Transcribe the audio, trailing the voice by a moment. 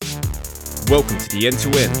Welcome to the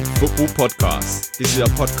End-to-End Football Podcast. This is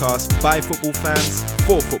a podcast by football fans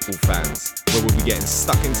for football fans, where we'll be getting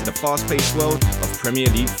stuck into the fast-paced world of Premier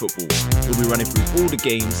League football. We'll be running through all the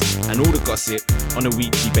games and all the gossip on a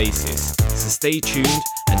weekly basis. So stay tuned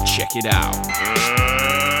and check it out.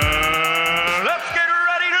 Let's get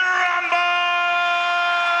ready to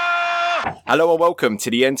rumble! Hello and welcome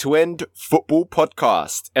to the End-to-End Football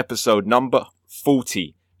Podcast, episode number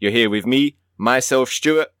 40. You're here with me, myself,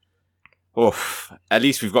 Stuart. At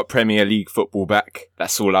least we've got Premier League football back.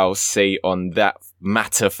 That's all I'll say on that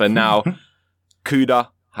matter for now. Kuda,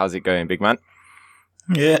 how's it going, big man?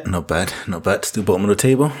 Yeah, not bad. Still bottom of the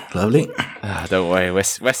table. Lovely. Don't worry,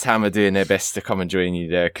 West Ham are doing their best to come and join you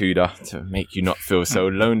there, Kuda, to make you not feel so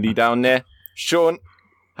lonely down there. Sean,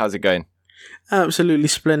 how's it going? Absolutely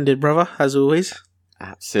splendid, brother, as always.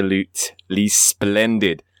 Absolutely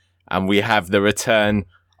splendid. And we have the return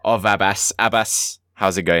of Abbas. Abbas,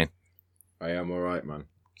 how's it going? I am alright, man.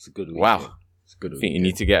 It's a good weekend. Wow. It's a good weekend. I think you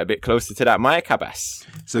need to get a bit closer to that mic, Abbas.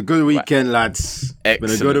 It's a good weekend, lads.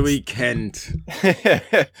 Excellent. It's been a good weekend.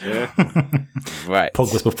 Yeah. Right.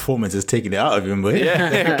 Pogba's performance is taking it out of him, boy.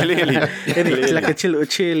 Yeah, clearly. It's like a little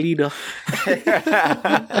cheerleader.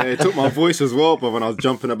 Yeah, it took my voice as well, but when I was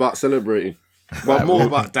jumping about celebrating. But more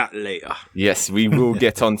about that later. Yes, we will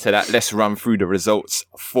get on to that. Let's run through the results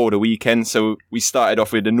for the weekend. So we started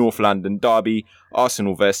off with the North London derby,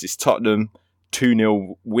 Arsenal versus Tottenham,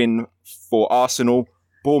 2-0 win for Arsenal.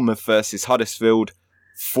 Bournemouth versus Huddersfield,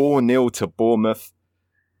 4-0 to Bournemouth.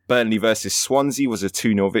 Burnley versus Swansea was a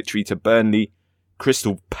 2-0 victory to Burnley.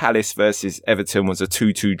 Crystal Palace versus Everton was a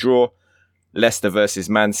 2-2 draw. Leicester versus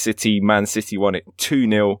Man City won it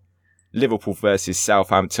 2-0. Liverpool versus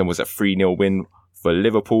Southampton was a 3-0 win for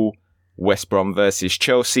Liverpool. West Brom versus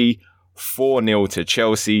Chelsea, 4-0 to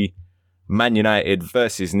Chelsea. Man United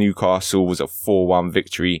versus Newcastle was a 4-1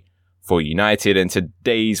 victory for United. And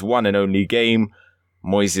today's one and only game,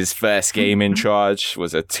 Moyes' first game in charge,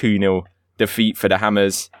 was a 2-0 defeat for the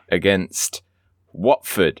Hammers against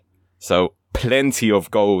Watford. So plenty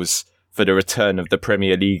of goals for the return of the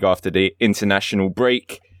Premier League after the international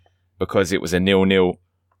break, because it was a 0-0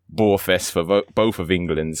 bore fest for both of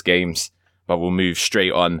England's games. But we'll move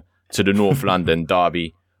straight on to the North London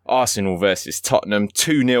derby. Arsenal versus Tottenham,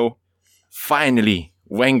 2-0. Finally,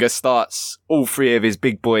 Wenger starts all three of his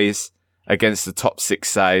big boys against the top six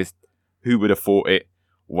side. Who would have thought it?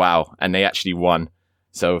 Wow. And they actually won.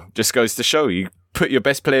 So just goes to show you put your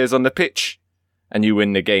best players on the pitch and you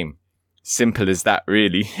win the game. Simple as that,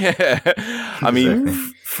 really. I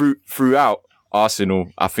mean, throughout,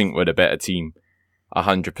 Arsenal, I think, were the better team.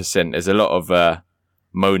 100%. There's a lot of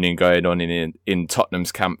moaning going on in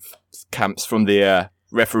Tottenham's camps from the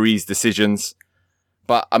referees' decisions.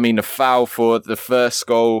 But, I mean, the foul for the first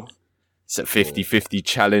goal, it's a 50-50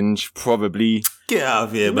 challenge, probably. Get out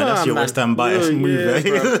of here, man. That's your West Ham bias move. I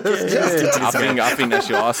think that's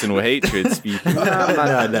your Arsenal hatred speaking.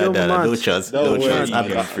 No chance. No chance.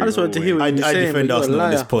 I just wanted to hear what you I saying. defend Arsenal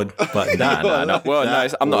on this pod, but No. Well,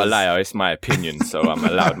 no, I'm not a liar. It's my opinion, so I'm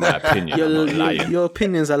allowed my opinion. I'm not lying. Your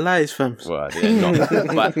opinions are lies, fam. Well, they're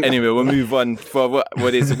not. But anyway, we'll move on. For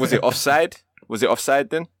what is it? Was it offside? Was it offside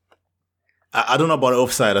then? I don't know about the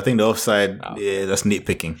offside. I think the offside, yeah, that's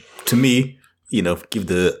nitpicking. To me, give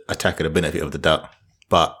the attacker the benefit of the doubt.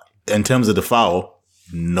 But in terms of the foul,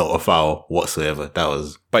 not a foul whatsoever. That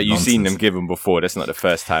was But you've nonsense. seen them given before. That's not the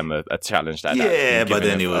first time a challenge like that. Yeah, but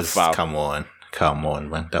then it was, foul. come on,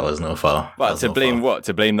 man. That was no foul. But to blame foul. What?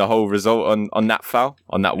 To blame the whole result on that foul?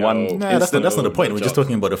 On that one instant? That's not the point. We're just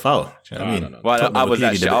talking about the foul. Do you know what I mean? No. Well,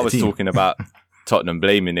 I was talking about Tottenham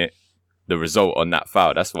blaming the result on that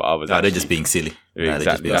foul. That's what I was. They're just being silly.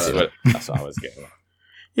 Exactly. That's what I was getting at.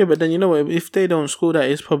 Yeah, but then you know what? If they don't score that,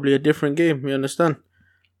 it's probably a different game. You understand?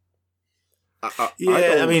 I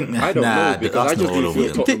don't know, because I just didn't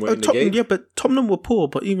feel Tottenham were in the game. Yeah, but Tottenham were poor.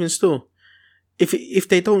 But even still, if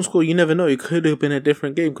they don't score, you never know. It could have been a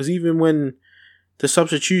different game, because even when the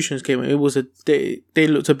substitutions came, it was they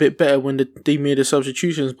looked a bit better when they made the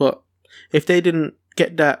substitutions. But if they didn't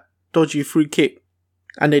get that dodgy free kick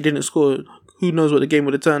and they didn't score, who knows what the game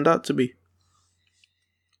would have turned out to be?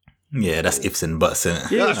 Yeah, that's ifs and buts,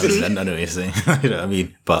 isn't it? Yeah, I know what you're saying. You know what I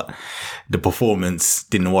mean? But the performance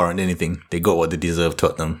didn't warrant anything. They got what they deserved,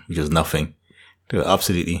 Tottenham, which was nothing. They were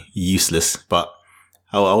absolutely useless. But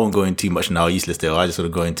I won't go into too much now how useless they are. I just want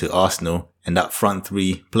to go into Arsenal and that front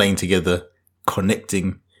three playing together,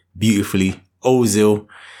 connecting beautifully. Ozil,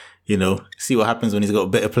 see what happens when he's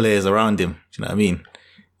got better players around him. Do you know what I mean?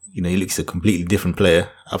 He looks a completely different player.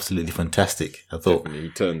 Absolutely fantastic. I thought. Definitely.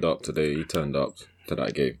 He turned up today. He turned up to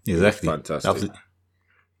that game. Exactly. Fantastic.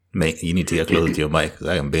 Mate, you need to get closer to your mic because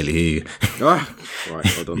I can barely hear you. Right,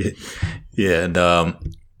 hold on. Yeah, and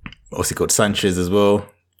also got Sanchez as well.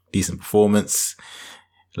 Decent performance.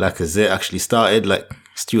 Lacazette actually started, like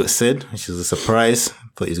Stuart said, which is a surprise.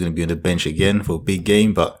 Thought he was going to be on the bench again for a big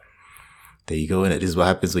game, but there you go. And this is what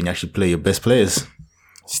happens when you actually play your best players.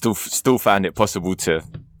 Still found it possible to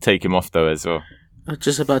take him off though as well. I was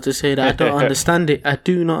just about to say that I don't understand it. I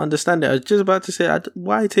do not understand it. I was just about to say,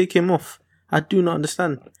 why take him off? I do not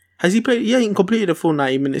understand. Has he played? He ain't completed the full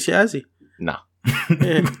 90 minutes yet, has he? No.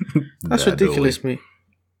 Yeah. That's ridiculous, mate.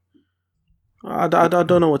 I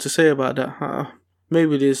don't know what to say about that.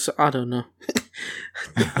 Maybe this, I don't know.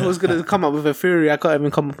 I was going to come up with a theory. I can't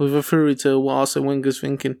even come up with a theory to what Arsene Wenger's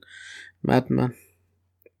thinking. Madman.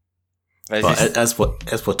 But as for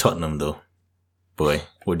Tottenham, though, boy,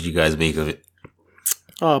 what did you guys make of it?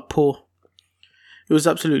 Oh, poor. It was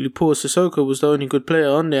absolutely poor. Sissoko was the only good player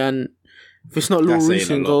on there, and if it's not Low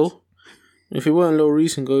recent goal, if it weren't Low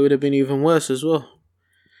recent goal, it would have been even worse as well.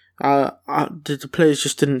 The players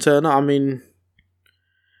just didn't turn up. I mean,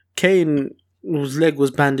 Kane, whose leg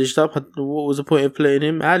was bandaged up, what was the point of playing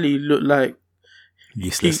him? Ali looked like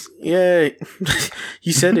useless. You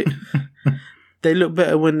said it. They looked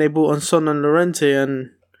better when they brought on Son and Llorente,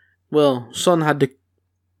 and well, Son had the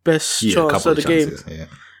best chance of the game. Yeah.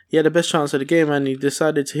 He had the best chance of the game, and he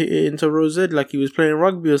decided to hit it into Rosette like he was playing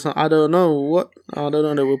rugby or something. I don't know.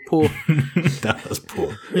 They were poor. That was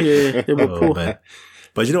poor. Yeah, they were poor. Man.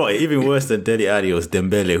 But you know what? Even worse than Dele Alli was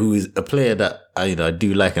Dembele, who is a player that I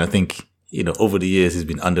do like, and I think over the years he's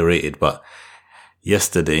been underrated. But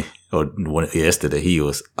yesterday he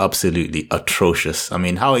was absolutely atrocious. I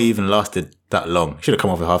mean, how he even lasted that long? Should have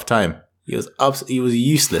come off at half time. He was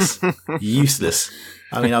useless, useless.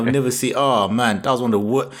 I mean, I've never seen. Oh man, that was one of the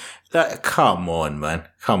worst. Come on, man,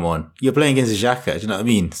 come on. You're playing against Xhaka. Do you know what I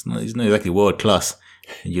mean? He's not exactly world class.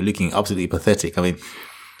 And you're looking absolutely pathetic. I mean,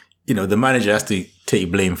 the manager has to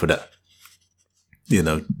take blame for that.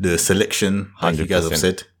 The selection, like 100%. You guys have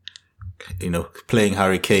said. Playing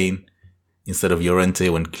Harry Kane instead of Llorente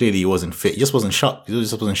when clearly he wasn't fit. He just wasn't sharp. He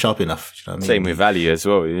just wasn't sharp enough. Do you know what I mean? Same with Ali as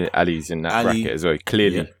well. Ali's in that bracket as well.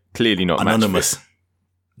 Clearly not anonymous. Match fit.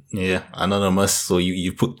 Yeah, anonymous. So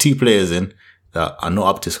you put two players in that are not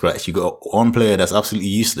up to scratch. You got one player that's absolutely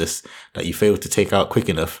useless that you failed to take out quick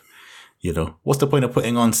enough. What's the point of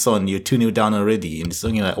putting on Son? You're 2-0 down already. And it's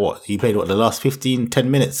only like what? He played the last 10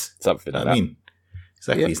 minutes? Something like that. I mean,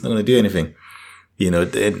 exactly. It's not going to do anything.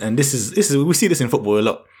 And this is, we see this in football a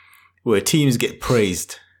lot where teams get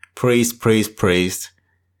praised,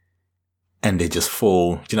 and they just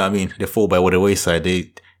fall. Do you know what I mean? They fall by the wayside.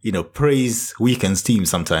 Praise weakens teams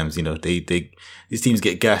sometimes. These teams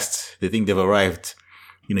get gassed. They think they've arrived.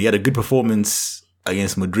 You had a good performance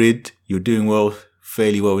against Madrid. You're doing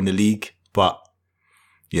fairly well in the league, but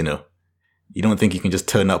you don't think you can just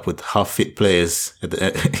turn up with half-fit players at the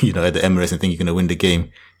at the Emirates and think you're going to win the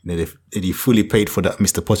game. If you fully paid for that,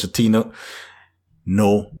 Mr. Pochettino.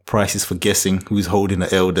 No prices for guessing who's holding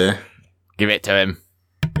the L there. Give it to him.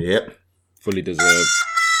 Yep, fully deserved.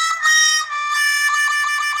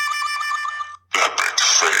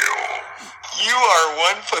 You are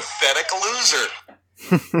one pathetic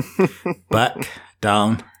loser. Back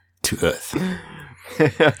down to earth.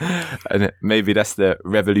 And maybe that's the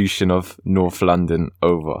revolution of North London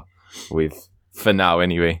over with, for now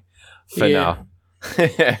anyway. For now.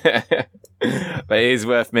 But it is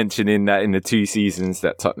worth mentioning that in the 2 seasons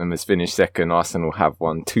that Tottenham has finished second, Arsenal have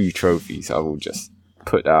won 2 trophies. I will just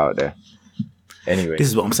put that out there. Anyway. This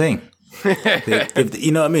is what I'm saying.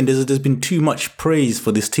 You know what I mean? There's been too much praise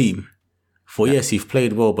for this team. Yes, you've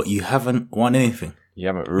played well, but you haven't won anything. You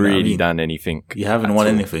haven't really done anything. You haven't won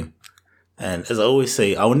anything. And as I always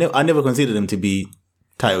say, I never consider them to be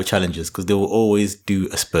title challengers because they will always do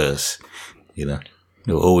a Spurs. They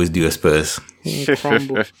will always do a Spurs.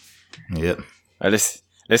 Yep.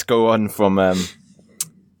 Let's go on from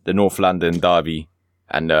the North London derby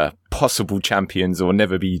and possible champions or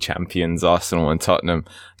never be champions, Arsenal and Tottenham,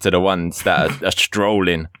 to the ones that are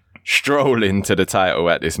strolling to the title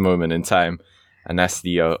at this moment in time. And that's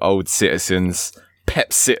the old citizens,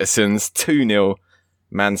 Pep citizens, 2-0.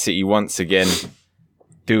 Man City once again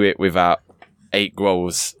do it without 8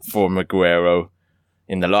 goals for Maguire.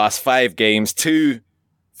 In the last 5 games, 2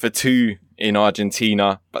 for 2 in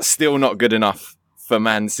Argentina, but still not good enough for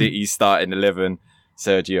Man City's starting 11,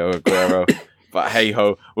 Sergio Aguero. But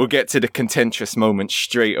hey-ho, we'll get to the contentious moment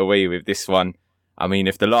straight away with this one. I mean,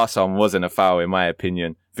 if the last one wasn't a foul, in my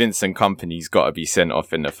opinion, Vincent Kompany's got to be sent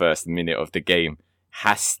off in the first minute of the game.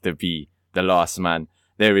 Has to be the last man.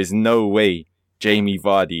 There is no way Jamie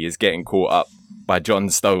Vardy is getting caught up by John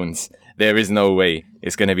Stones there is no way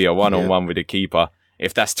it's going to be a one-on-one with the keeper.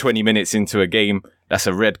 If that's 20 minutes into a game, that's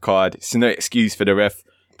a red card. It's no excuse for the ref.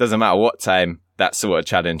 Doesn't matter what time that sort of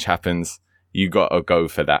challenge happens. You got to go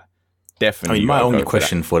for that. Definitely. I mean, my only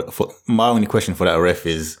question for that ref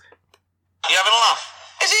is, You having a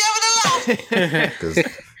laugh? Is he having a laugh? because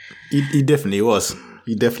he definitely was.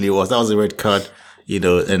 He definitely was. That was a red card,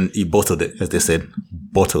 and he bottled it, as they said.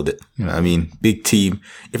 Bottled it. You know what I mean? Big team.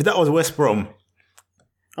 If that was West Brom,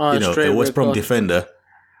 the West Brom defender,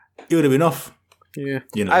 it would have been off. Yeah.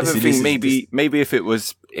 I even think maybe if it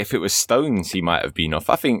was Stones, he might have been off.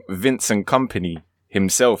 I think Vincent Kompany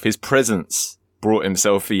himself, his presence brought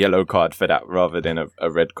himself a yellow card for that rather than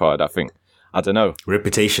a red card. I don't know.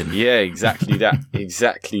 Reputation. Yeah, exactly that.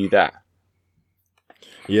 Exactly that.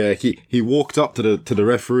 Yeah, he walked up to the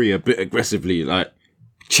referee a bit aggressively, like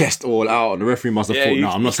chest all out, and the referee must have thought, "No,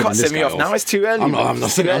 I'm not sending this guy off. Now it's too early. I'm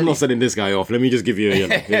not sending this guy off. Let me just give you a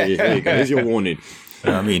yellow. Here you go. Here's your warning." You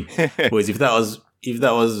know what I mean? Whereas if that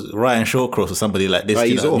was Ryan Shawcross or somebody like this,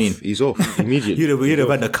 he's off. He's off immediately. You'd have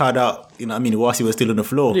had the card out, whilst he was still on the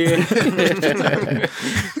floor. Yeah.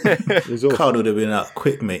 Card would have been out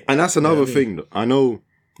quick, mate. And that's another thing. I know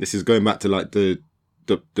this is going back to like the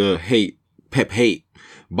hate, Pep hate,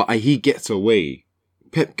 but he gets away.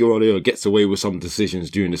 Pep Guardiola gets away with some decisions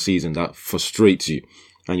during the season that frustrates you,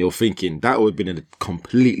 and you're thinking that would have been a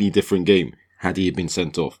completely different game had he been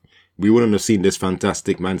sent off. We wouldn't have seen this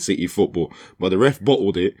fantastic Man City football, but the ref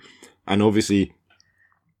bottled it, and obviously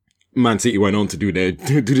Man City went on to do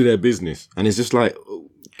their business. And it's just like,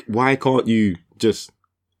 why can't you just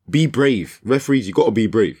be brave? Referees, you got to be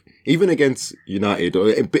brave, even against United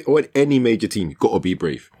or any major team. You got to be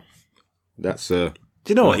brave. That's Do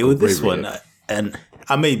you know what? With this one, and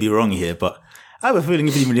I may be wrong here, but I have a feeling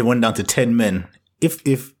if even they went down to 10 men,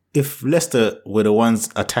 if Leicester were the ones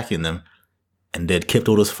attacking them, and they'd kept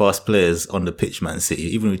all those fast players on the pitch, Man City,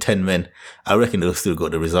 even with 10 men, I reckon they'll still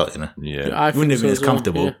got the result, Yeah. It wouldn't have been as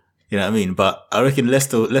comfortable, you know what I mean? But I reckon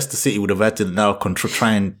Leicester City would have had to now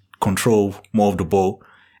try and control more of the ball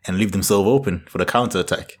and leave themselves open for the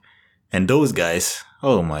counter-attack. And those guys,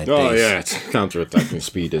 oh my days. Oh yeah, it's counter-attacking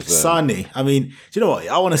speed as well. Sane, I mean, do you know what?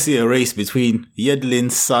 I want to see a race between Yedlin,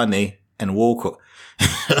 Sane, and Walcott.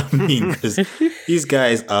 I mean, because these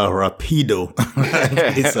guys are rapido.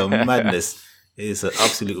 It's a madness. It's an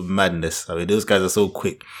absolute madness. I mean, those guys are so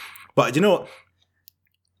quick. But you know what?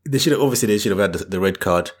 They should have had the red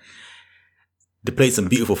card. They played some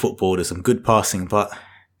beautiful football. There's some good passing, but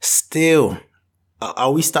still,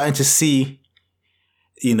 are we starting to see,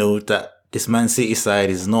 that this Man City side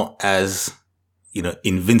is not as,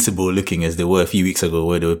 invincible looking as they were a few weeks ago,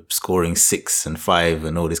 where they were scoring 6 and 5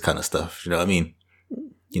 and all this kind of stuff. You know what I mean?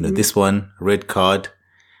 This one, red card.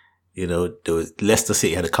 Leicester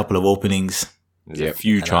City had a couple of openings. There's a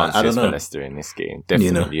few chances for Leicester in this game.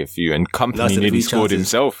 Definitely a few. And Kompany nearly scored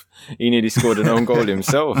himself. He nearly scored an own goal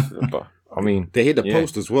himself. But, I mean... They hit the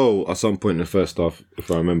post as well at some point in the first half, if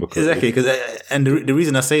I remember correctly. Exactly. And the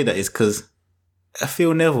reason I say that is because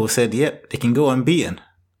Phil Neville said, yep, they can go unbeaten.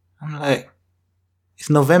 I'm like, it's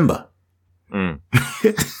November. Like,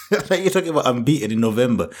 you're talking about unbeaten in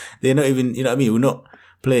November. They're not even, you know what I mean? We're not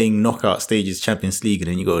playing knockout stages, Champions League,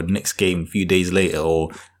 and then you go the next game a few days later, or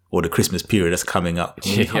the Christmas period that's coming up.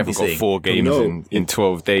 You haven't got 4 games in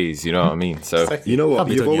 12 days, you know what I mean? So you know what?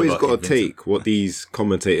 You've always got to take what these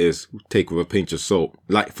commentators take with a pinch of salt.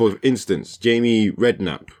 Like, for instance, Jamie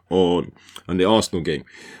Redknapp on the Arsenal game.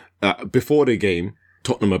 Before the game,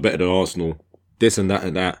 Tottenham are better than Arsenal. This and that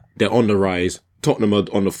and that. They're on the rise. Tottenham are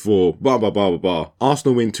on the floor. Blah, blah, blah, blah, blah.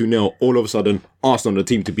 Arsenal win 2-0. All of a sudden, Arsenal are the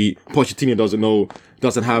team to beat. Pochettino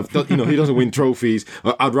he doesn't win trophies.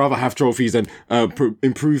 I'd rather have trophies than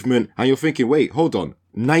improvement. And you're thinking, wait, hold on.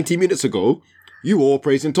 90 minutes ago, you were all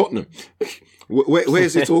praising Tottenham.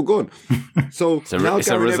 Where's it all gone? So it's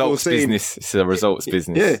a results business. It's a results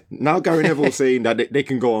business. Yeah. Now Gary Neville's saying that they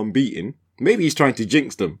can go unbeaten. Maybe he's trying to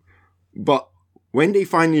jinx them. But when they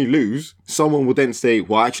finally lose, someone will then say,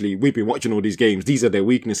 well, actually, we've been watching all these games. These are their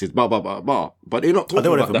weaknesses, blah, blah, blah, blah. But they're not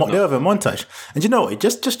talking about that. They'll have a montage. And you know what?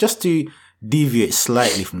 Just to deviate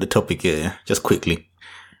slightly from the topic here, just quickly.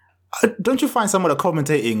 Don't you find some of the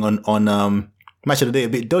commentating on Match of the Day a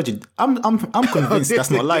bit dodgy? I'm convinced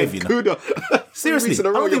that's not live, Seriously, I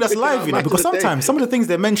don't think that's live, because sometimes some of the things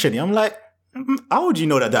they're mentioning, I'm like, how would you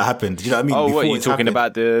know that happened? You know what I mean? Oh, what are you talking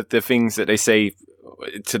about? The things that they say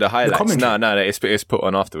to the highlights. commentary. No, it's put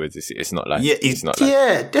on afterwards. It's not like Yeah, it's not like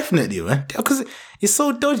yeah, definitely, man. Because it's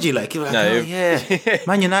so dodgy. Like, you're like, No, yeah,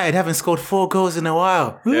 Man United haven't scored 4 goals in a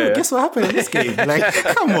while. Ooh, Yeah. Guess what happened in this game? Like,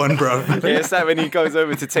 come on, bro. Yeah, it's like when he goes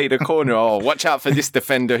over to take the corner. Oh, watch out for this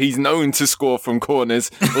defender. He's known to score from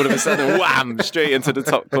corners. All of a sudden, wham, straight into the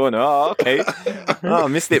top corner. Oh, okay. Oh,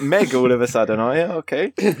 missed it Meg all of a sudden. Oh, yeah,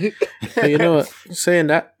 okay. But you know what? Saying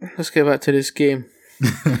that, let's get back to this game.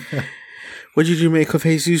 What did you make of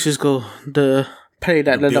Jesus' goal? The play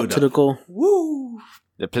that led up to the goal. Woo!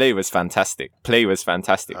 The play was fantastic. Absolutely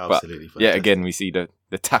But yeah, fantastic. again, we see the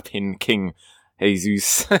tap-in king,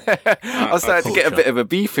 Jesus. I was starting to get a bit of a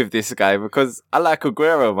beef with this guy because I like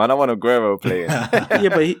Aguero, man. I want Aguero playing. Yeah,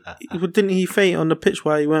 but didn't he faint on the pitch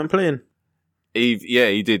while he weren't playing? He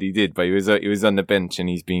did. But he was on the bench and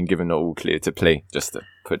he's been given the all clear to play. Just to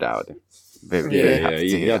put out there. Very happy to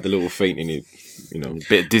He hear had the little faint in it,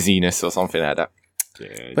 bit of dizziness or something like that.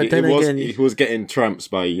 Yeah, But then again, he was getting tramps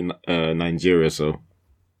by Nigeria, so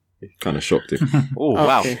it kind of shocked him. Oh,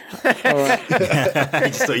 wow. Okay. All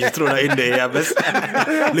right. So you throw that in there, yeah, Abbas.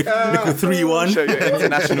 Look at 3-1. Show your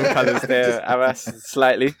international colours there, Abbas,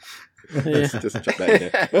 slightly. Yeah. Just chuck that in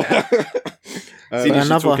there. Seeing as you're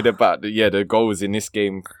another- talking about the goals in this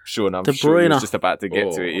game, Sean, I'm De sure he was Bruyne. just about to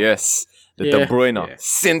get to it. Yes. The Yeah. De Bruyne,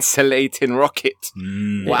 scintillating rocket.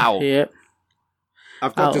 Wow. Yeah.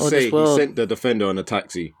 I've got Out to of say, this world. he sent the defender on a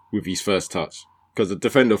taxi with his first touch. Because the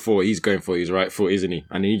defender thought he's going for his right foot, isn't he?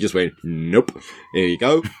 And he just went, nope. Here you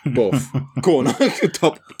go. Both. Corner.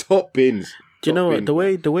 top bins. Do you know what? The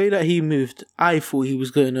way that he moved, I thought he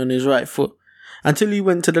was going on his right foot. Until he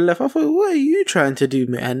went to the left, I thought, what are you trying to do,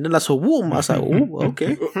 man? And then I saw warm. I was like, oh,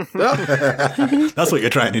 okay. That's what you're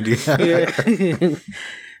trying to do. Yeah.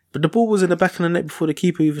 But the ball was in the back of the net before the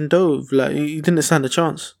keeper even dove. Like, he didn't stand a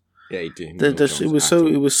chance. Yeah, he did.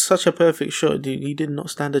 It was such a perfect shot. He did not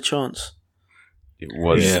stand a chance. It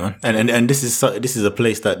was. Yeah, man. And this is a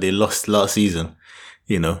place that they lost last season,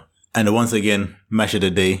 And once again, match of the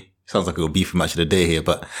day. Sounds like it would be for match of the day here,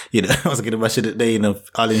 but once again, the match of the day,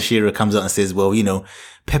 Alan Shearer comes out and says, well,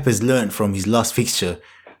 Pep has learned from his last fixture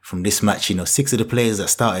from this match. 6 of the players that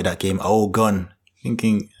started that game are all gone.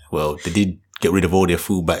 Thinking, well, they did get rid of all their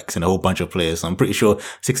fullbacks and a whole bunch of players. So I'm pretty sure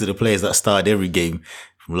 6 of the players that started every game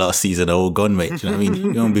from last season are all gone, mate. Do you know what I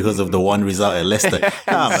mean? Because of the one result at Leicester.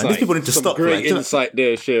 Man, these people need to stop. Great insight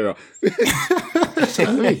there, Shearer.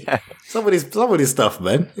 Some of this stuff,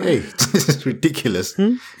 man. Hey, it's ridiculous.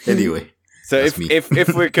 Anyway. So that's me.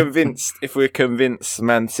 if we're convinced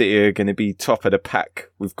Man City are going to be top of the pack,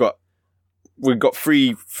 we've got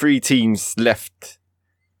three teams left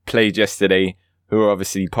played yesterday who are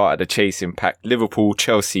obviously part of the chasing pack: Liverpool,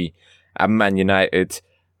 Chelsea, and Man United.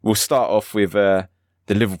 We'll start off with the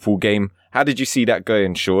Liverpool game. How did you see that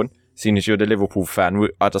going, Sean? Seeing as you're the Liverpool fan,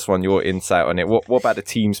 I just want your insight on it. What about the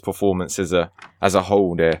team's performance as a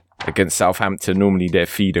whole there against Southampton, normally their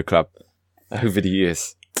feeder club, over the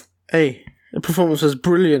years? Hey, the performance was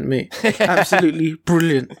brilliant, mate. Absolutely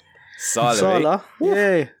brilliant. Salah,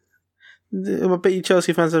 yeah. I bet you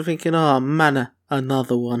Chelsea fans are thinking, oh, man,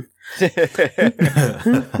 another one. Yeah,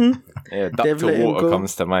 duck They've to let him water go.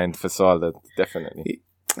 comes to mind for Salah, definitely.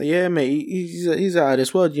 Yeah, mate, he's out of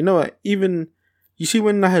this world. You know what? Even, you see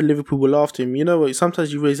when I had Liverpool were after him, you know what?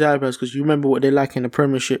 Sometimes you raise your eyebrows because you remember what they're like in the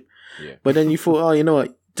Premiership. Yeah. But then you thought, oh, you know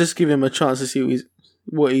what? Just give him a chance to see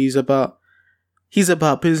what he's about. He's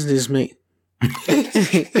about business, mate.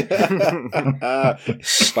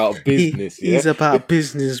 About business, He's about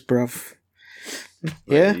business, bruv.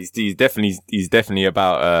 Yeah. He's definitely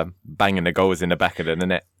about banging the goals in the back of the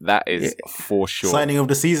net. That is for sure. Signing of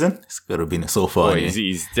the season? It's got to have been so far. Boy, yeah.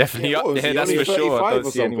 he's definitely up What was there, he, that's only for sure. I 35 don't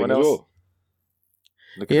or see anyone something as else. well?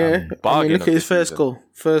 Look at Yeah. that I mean, bargain look of at his the first season. goal.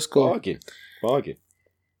 First goal. Bargain.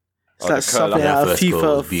 It's like the something curler. out of First goal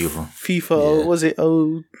FIFA. was beautiful. FIFA, Yeah.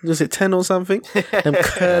 was it 10 or something? Them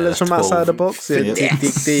curlers from 12. outside the box. Yeah,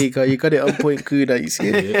 Yes. there you go. You got it on point, Kuda. You see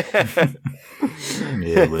it?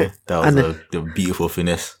 Yeah, but that was And a beautiful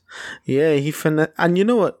finesse. Yeah, and you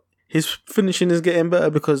know what? His finishing is getting better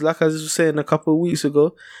because, like I was saying a couple of weeks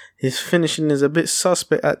ago, his finishing is a bit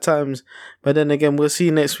suspect at times. But then again, we'll see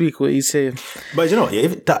next week what he's saying. But you know what? Yeah,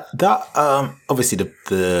 that obviously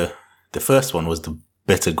the first one was the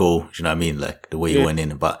better goal. Do you know what I mean? Like the way he went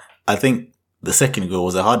in. But I think the second goal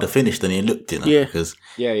was a harder finish than it looked. Yeah. Because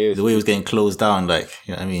Yeah, the way he was getting closed down, like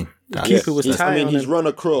you know what I mean. keeper was tight on he's him. run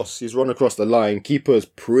across the line. Keeper's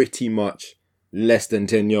pretty much less than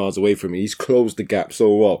 10 yards away from me. He's closed the gap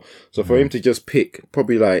so well. So for him to just pick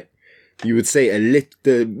probably like, you would say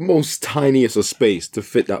the most tiniest of space to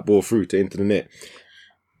fit that ball through into the net.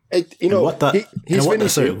 You know, what that he's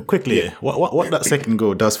finished. Sorry, quickly. Yeah. What that second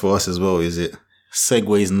goal does for us as well is it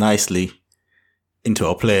segues nicely into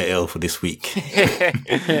our player L for this week.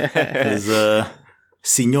 There's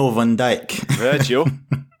Signor Van Dijk, Virgil.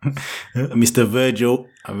 Mr. Virgil.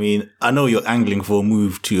 I mean, I know you're angling for a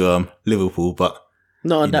move to Liverpool, but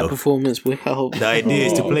Not on that performance, we hope. the idea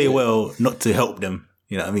is to play well, not to help them.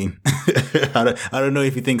 You know what I mean? I don't know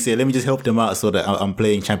if he thinks, let me just help them out so that I'm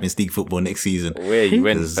playing Champions League football next season. Where you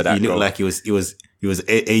went for that He looked goal. like he was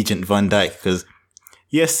Agent Van Dijk because,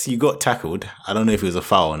 yes, you got tackled. I don't know if it was a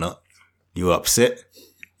foul or not. You were upset.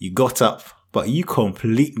 You got up, but you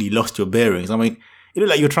completely lost your bearings. I mean, it looked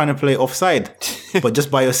like you're trying to play offside, but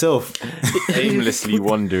just by yourself. Aimlessly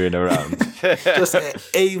wandering around. Just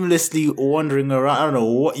aimlessly wandering around. I don't know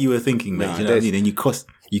what you were thinking, mate. You know what I mean? And you cost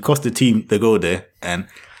the team the goal there, and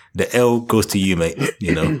the L goes to you, mate.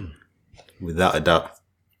 You know, without a doubt.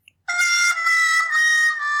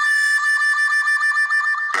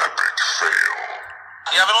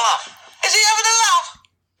 You having a laugh? Is he having a laugh?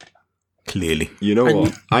 Clearly. You know And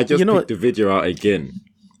what? I just you know picked the video out again.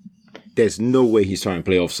 There's no way he's trying to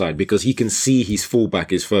play offside because he can see his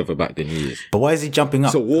fullback is further back than he is. But why is he jumping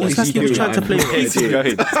up? So what It's is like he he was doing? trying to play Keep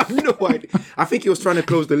going. I have no idea. I think he was trying to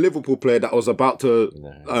close the Liverpool player that was about to,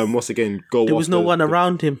 once again, go There off was no one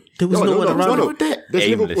around him. There was no one around him. This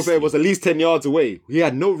Liverpool Aimlessly. player was at least 10 yards away. He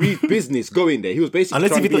had no business going there. He was basically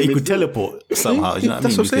Unless if he trying thought he to could be in midfield. teleport somehow. You know what I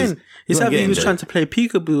mean? That's what I'm Because saying. It's you like weren't he was getting trying to play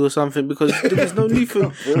peekaboo or something because there was no need for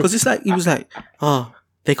him. Because it's like, he was like, oh,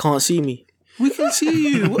 they can't see me. We can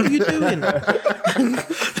see you. What are you doing? Do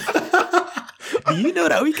you know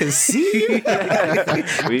that we can see you?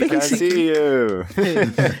 We can see you.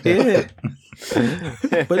 Yeah.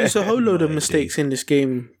 But there's a whole load of mistakes in this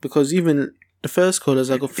game because even the first goal,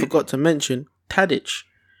 as I forgot to mention, Tadic.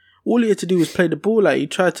 All he had to do was play the ball out. He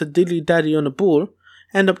tried to dilly-daddy on the ball,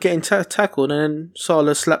 end up getting tackled, and then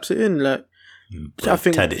Salah slaps it in. Like, I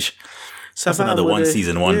think Tadic. That's Southampton another were one the-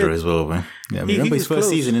 season wonder yeah. as well, man. Yeah, I mean, He remember was his first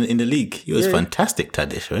close. season in the league? He was Yeah. fantastic,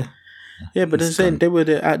 Tadic, right? Yeah, but they're saying they were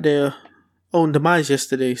at their own demise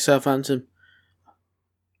yesterday, Southampton.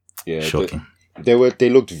 Yeah, Shocking. They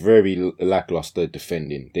looked very lackluster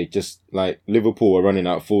defending. They just, like, Liverpool were running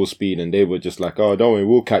out full speed and they were just like, oh, don't worry,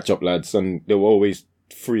 we'll catch up, lads. And they were always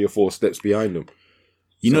 3 or 4 steps behind them.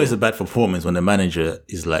 You know it's a bad performance when the manager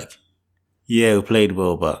is like, yeah, we played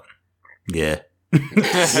well, but yeah.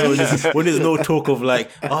 when there's no talk of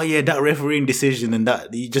like, oh yeah, that refereeing decision and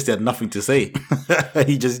that, he just had nothing to say.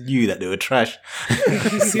 He just knew that they were trash.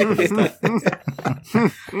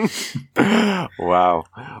 Wow.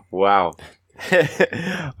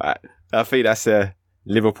 I think that's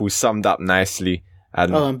Liverpool summed up nicely.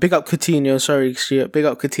 And Oh, and big up Coutinho. Sorry, Stuart. Big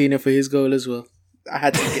up Coutinho for his goal as well. I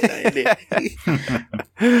had to get that in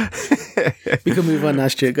there. We can move on now,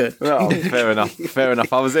 Stuart. Good. well, fair enough.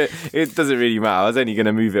 It doesn't really matter. I was only going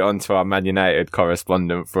to move it on to our Man United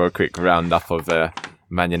correspondent for a quick roundup of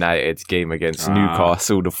Man United's game against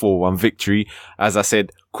Newcastle, the 4-1 victory. As I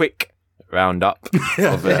said, quick roundup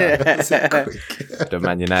of the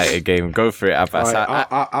Man United game. Go for it, Abbas.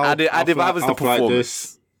 Adib, how was the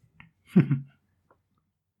performance?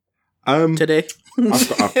 Today.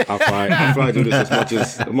 I'll try to do this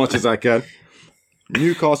as much as I can.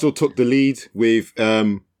 Newcastle took the lead with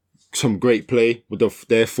some great play with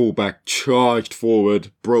their fullback charged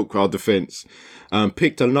forward, broke our defence,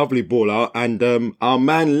 picked a lovely ball out, and our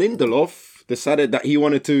man Lindelof decided that he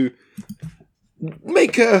wanted to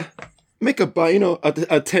make a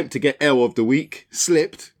attempt to get L of the week,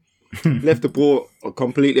 slipped, left the ball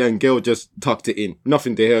completely, and Gale just tucked it in.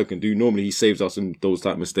 Nothing De Gea can do. Normally he saves us in those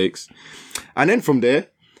type of mistakes. And then from there,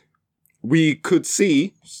 we could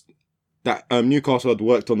see that Newcastle had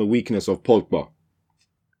worked on the weakness of Pogba.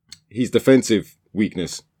 His defensive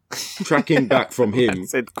weakness. Tracking back from him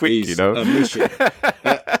said quick, is you know. a mission.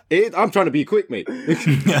 I'm trying to be quick, mate.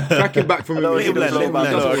 Tracking back from him. All is a mission.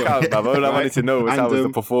 I wanted to know was how was the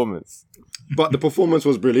And, performance. But the performance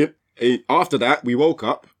was brilliant. After that, we woke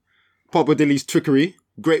up. Pogba Dilly's trickery,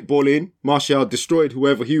 great ball in. Martial destroyed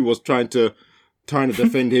whoever he was trying to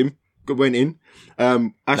defend him. Went in.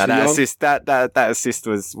 Ashley That Young, assist, that assist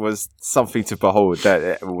was something to behold.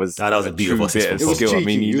 That was a beautiful true bit assist. of it was skill. cheeky. I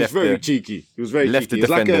mean, He was very cheeky. He was very left cheeky. the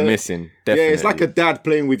defender missing. Definitely. Yeah, it's like a dad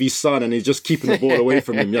playing with his son and he's just keeping the ball away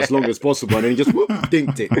from him as long as possible. And then he just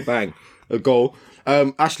dinked it. Bang. A goal.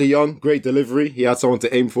 Ashley Young, great delivery. He had someone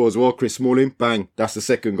to aim for as well. Chris Smalling. Bang. That's the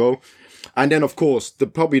second goal. And then, of course,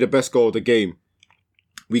 probably the best goal of the game.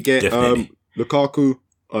 We get Definitely. Lukaku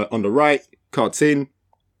on the right, cuts in,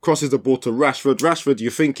 crosses the ball to Rashford. Rashford, you're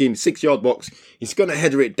thinking 6-yard box. He's going to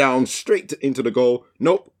header it down straight into the goal.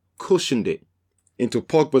 Nope. Cushioned it. into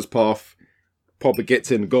Pogba's path. Pogba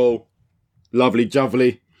gets in goal. Lovely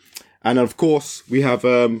jubbly. And of course, we have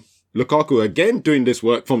Lukaku again doing this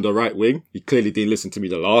work from the right wing. He clearly didn't listen to me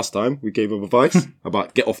the last time we gave him advice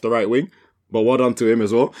about get off the right wing. But well done to him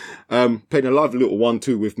as well. Playing a lovely little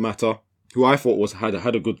 1-2 with Mata, who I thought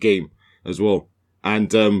had a good game as well. And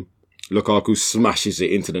Lukaku smashes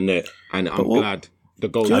it into the net. And I'm glad the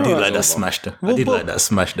goal. I did like that smash. I did like that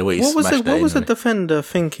smash. The way he smashed that. What was the defender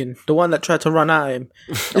thinking? The one that tried to run at him.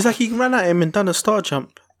 It's like he ran at him and done a star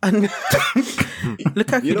jump, and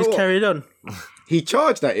Lukaku just carried on. He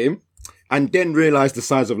charged at him, and then realised the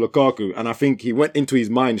size of Lukaku, and I think he went into his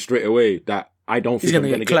mind straight away that I don't think I'm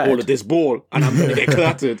going to get all of this ball, and I'm going to get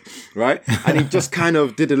clattered, right? And he just kind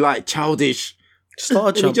of did a childish.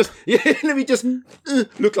 Star jump. Let me just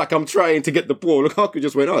look like I'm trying to get the ball. Lukaku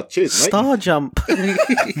just went, oh, cheers, mate. Star jump.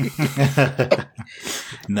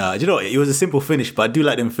 Nah, you know what? It was a simple finish, but I do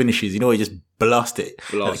like them finishes. You know, he just blast it.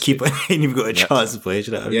 Keeper ain't even got a chance for it.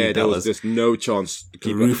 You know, there was just no chance to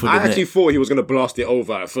keep it. I actually thought he was going to blast it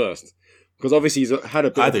over at first. Because obviously he's had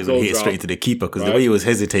a bit I think he hit straight to the keeper because the way he was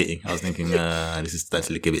hesitating, I was thinking, this is starting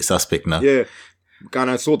to look a bit suspect now. Yeah.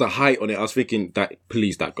 And I saw the height on it. I was thinking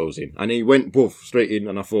that goes in. And he went straight in.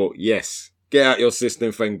 And I thought, yes, get out your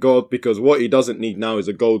system, thank God. Because what he doesn't need now is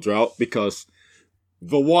a goal drought. Because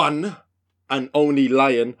the one and only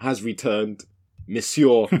Lion has returned,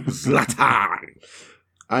 Monsieur Zlatan.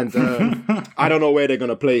 And I don't know where they're going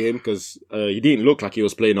to play him because he didn't look like he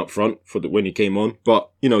was playing up front when he came on. But,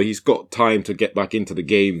 you know, he's got time to get back into the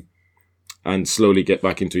game and slowly get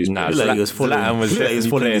back into his place. He was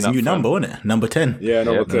following his new number, wasn't it? Number 10. Yeah,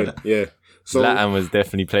 number 10. Yeah. So Zlatan was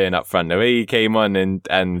definitely playing up front. The way he came on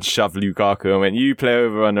and shoved Lukaku and went, you play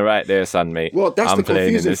over on the right there, son, mate. Well, that's the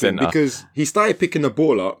confusing thing because he started picking the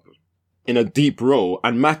ball up in a deep row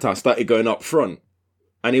and Mata started going up front.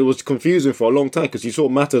 And it was confusing for a long time because you saw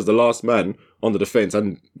Mata as the last man on the defence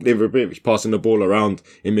and Livakovic passing the ball around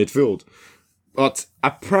in midfield. But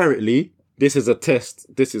apparently, this is a test.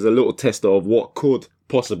 This is a little tester of what could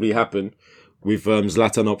possibly happen with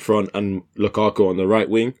Zlatan up front and Lukaku on the right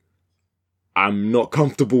wing. I'm not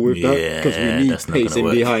comfortable with that because we need pace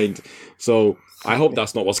in behind. So I hope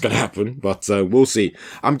that's not what's going to happen, but we'll see.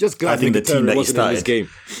 I'm just glad the team that wasn't in this game.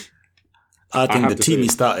 I think the team he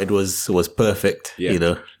started was perfect. Yeah. You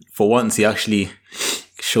know, for once he actually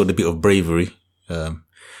showed a bit of bravery.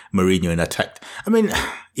 Mourinho in attack. I mean,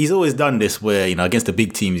 he's always done this where, you know, against the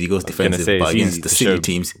big teams he goes defensive, but against the silly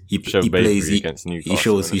teams he plays, he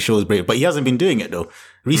shows bravery. But he hasn't been doing it though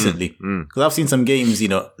recently. Because I've seen some games, you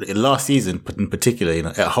know, last season in particular, you know,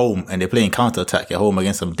 at home, and they're playing counter attack at home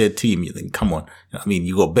against some dead team. You think, come on, you know what I mean,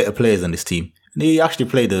 you got better players than this team. They actually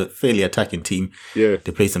played a fairly attacking team. Yeah,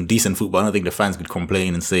 they played some decent football. I don't think the fans could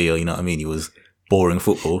complain and say, oh, you know what I mean, it was boring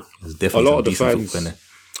football. It was definitely some decent football.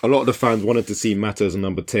 A lot of the fans wanted to see Mata as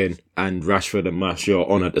number 10 and Rashford and Martial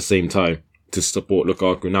on at the same time to support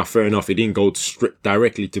Lukaku. Now, fair enough, it didn't go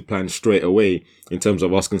directly to plan straight away in terms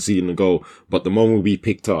of us conceding the goal. But the moment we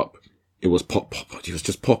picked up, it was pop. It was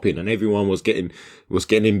just popping, and everyone was getting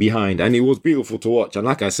in behind, and it was beautiful to watch. And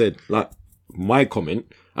like I said, like my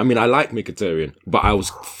comment, I mean, I like Mkhitaryan, but I was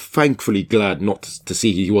thankfully glad not to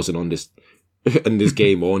see he wasn't on this in this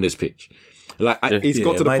game or on this pitch. Like it's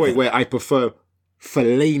got to the point where I prefer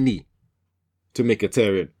Fellaini to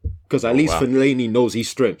Mkhitaryan because at least Fellaini knows his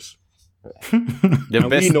strengths.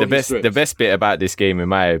 The best bit about this game, in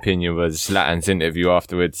my opinion, was Zlatan's interview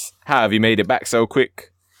afterwards. How have you made it back so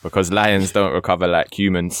quick? Because lions don't recover like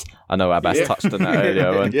humans. I know Abbas touched on that earlier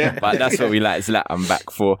on, but that's what we like Zlatan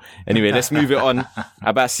back for. Anyway, let's move it on.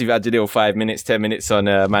 Abbas, you've had your little 5 minutes, 10 minutes on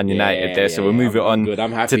Man United there, so we'll move it on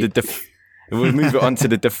to we'll move it on to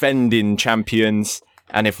the defending champions.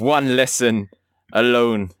 And if one lesson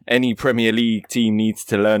alone any Premier League team needs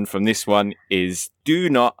to learn from this one is do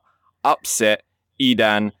not upset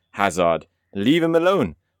Eden Hazard. Leave him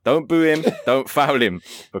alone. Don't boo him. Don't foul him.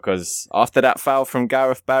 Because after that foul from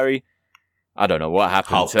Gareth Barry, I don't know what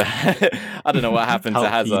happened to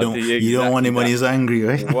Hazard. You don't want him when he's angry,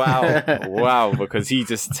 right? Wow. Because he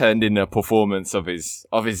just turned in a performance of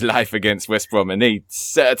his life against West Brom, and they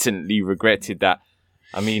certainly regretted that.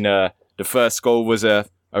 I mean, the first goal was a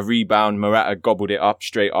rebound. Morata gobbled it up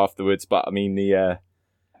straight afterwards. But I mean, the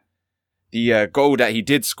goal that he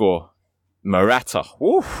did score, Morata,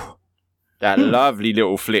 that lovely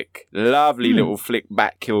little flick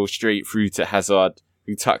back kill straight through to Hazard,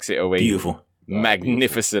 who tucks it away. Beautiful.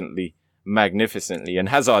 Magnificently. And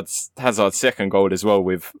Hazard's second goal as well,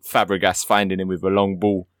 with Fabregas finding him with a long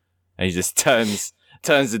ball. And he just turns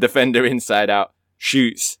the defender inside out,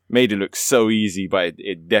 shoots, made it look so easy, but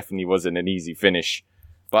it definitely wasn't an easy finish.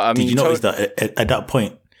 But I mean, did you notice that at that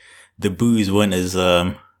point, the boos weren't as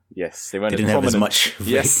yes, they weren't. They didn't have as much.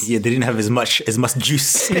 Yes, yeah, they didn't have as much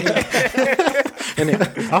juice.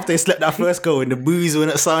 After they slept that first goal and the boos were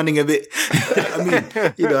not sounding a bit. I mean,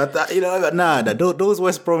 those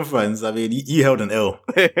West Brom fans. I mean, you held an L.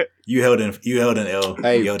 You held an L.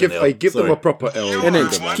 Hey, give them a proper L. And then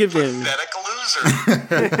give them. Pathetic loser.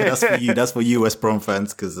 That's for you. That's for you, West Brom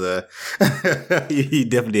fans, because you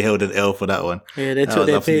definitely held an L for that one. Yeah, they took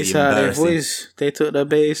their bass out of their voice. They took the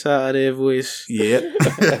bass out of their voice. Yeah,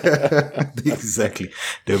 exactly.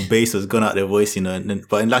 The bass was gone out their voice,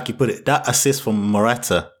 but like you put it, that assist from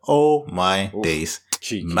Morata, oh my days,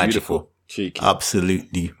 Cheeky, magical. beautiful. Cheeky.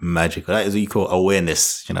 Absolutely magical. That is what you call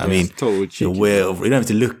awareness. You know what I mean? Totally cheeky. You're aware of. You don't have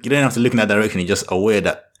to look. You don't have to look in that direction. You're just aware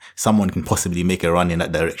that someone can possibly make a run in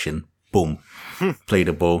that direction. Boom, play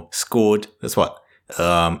the ball, scored. That's what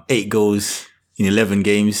 8 goals in 11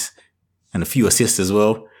 games, and a few assists as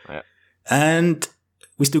well. Yeah. And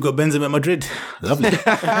we still got Benzema at Madrid. Lovely.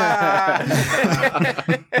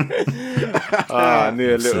 I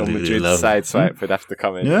knew a little Absolutely Madrid lovely. side swipe would have to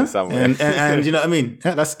come in somewhere. And you know what I mean?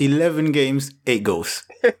 That's 11 games, 8 goals.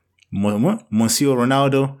 Monsieur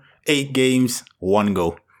Ronaldo, 8 games, 1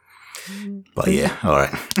 goal. But yeah, all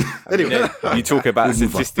right. Anyway, you talk about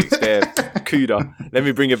statistics there, Kuda. Let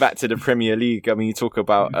me bring it back to the Premier League. I mean, you talk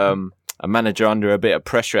about a manager under a bit of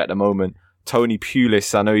pressure at the moment. Tony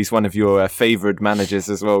Pulis, I know he's one of your favoured managers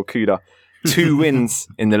as well, Kuda. 2 wins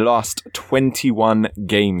in the last 21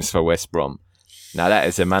 games for West Brom. Now, that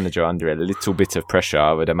is a manager under a little bit of pressure,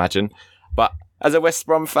 I would imagine. But as a West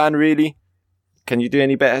Brom fan, really, can you do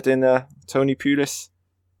any better than Tony Pulis?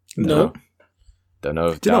 No. Don't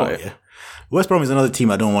know. Do you know Doubt what, it. yeah? West Brom is another team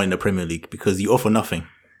I don't want in the Premier League because you offer nothing.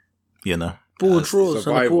 Ball draws and a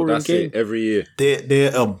Survival, boring that's game. it, every year.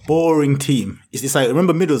 They're a boring team. It's like,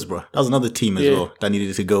 remember Middlesbrough? That was another team as Yeah. well that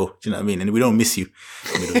needed to go. Do you know what I mean? And we don't miss you,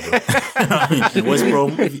 Middlesbrough. You know what I mean? And West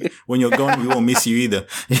Brom, when you're gone, we won't miss you either.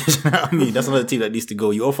 You know what I mean? That's another team that needs to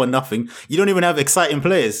go. You offer nothing. You don't even have exciting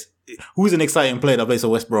players. Who's an exciting player that plays for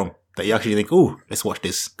West Brom that you actually think, oh, let's watch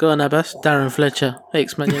this? Go on, Abbas. Darren Fletcher.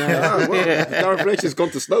 Ex-Man United. Ah, well, Darren Fletcher's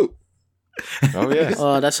gone to Stoke. Oh, yes.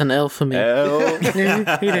 Oh, that's an L for me. L.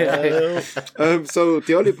 So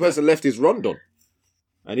the only person left is Rondon.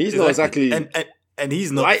 And he's not exactly... And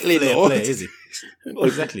he's not a Rightly flair not. player, is he?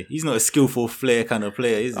 Exactly. He's not a skillful flair kind of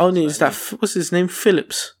player, is he? Only is that, what's his name?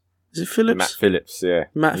 Phillips. Is it Phillips? Matt Phillips, yeah.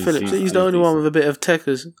 Matt Phillips. He's the only one with a bit of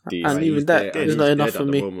techers. And even that is not enough for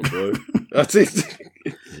me. That's it.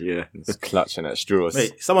 Yeah. He's clutching at straws.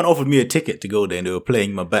 Mate, someone offered me a ticket to go there and they were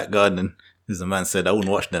playing my back garden. As the man said, I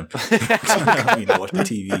wouldn't watch them. I mean, I watch the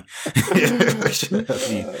TV.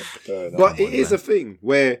 But it is a thing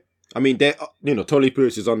where, I mean, Tony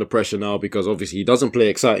Pulis is under pressure now because obviously he doesn't play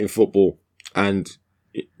exciting football and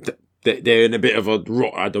they're in a bit of a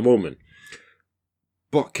rot at the moment.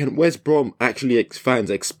 But can West Brom fans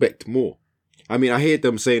expect more? I mean, I hear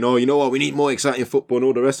them saying, oh, you know what, we need more exciting football and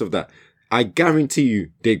all the rest of that. I guarantee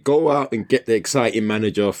you, they go out and get the exciting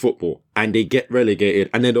manager of football and they get relegated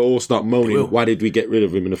and then they all start moaning, why did we get rid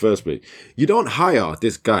of him in the first place? You don't hire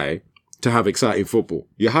this guy to have exciting football.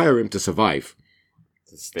 You hire him to survive.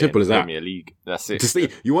 Simple as that. Premier League. That's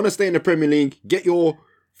it. You want to stay in the Premier League, get your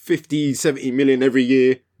 50, 70 million every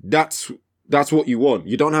year. That's what you want.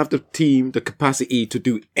 You don't have the team, the capacity to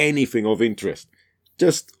do anything of interest.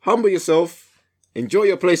 Just humble yourself, enjoy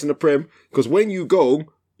your place in the Prem, because when you go,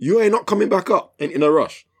 you ain't not coming back up in a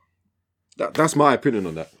rush. That's my opinion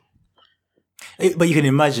on that. But you can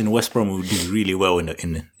imagine West Brom would do really well in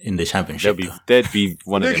the Championship. They'd be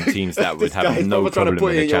one of them teams that would have no problem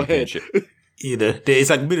in the Championship. It's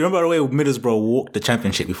like, remember the way Middlesbrough walked the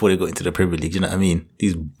Championship before they got into the Premier League? You know what I mean?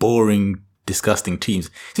 These boring, disgusting teams.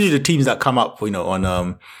 It's usually the teams that come up,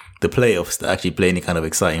 on the playoffs that actually play any kind of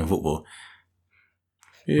exciting football.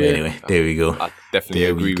 Yeah. But anyway, there we go. I definitely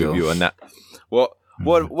agree with you on that.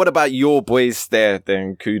 What about your boys there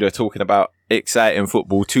then, Kuda, talking about exciting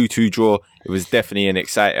football, 2-2 draw? It was definitely an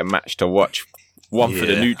exciting match to watch. One for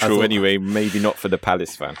the neutral anyway, maybe not for the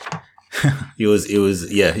Palace fan. It was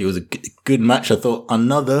a good match. I thought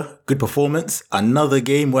another good performance, another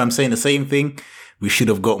game where I'm saying the same thing. We should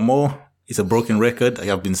have got more. It's a broken record.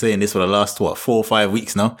 I've been saying this for the last 4 or 5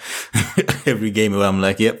 weeks now. Every game where I'm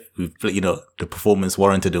like, yep, we've played, the performance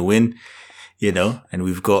warranted a win, and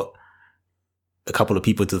we've got a couple of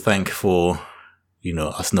people to thank for,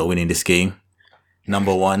 us not winning this game.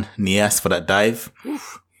 Number 1, Nias for that dive.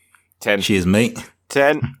 10. Cheers, mate.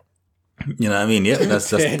 10. You know what I mean? Yeah,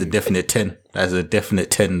 that's the definite 10. That's a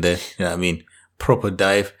definite 10 there. You know what I mean? Proper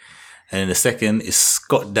dive. And then the second is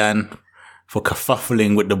Scott Dan for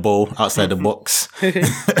kerfuffling with the ball outside the box. You know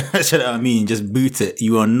what I mean? Just boot it.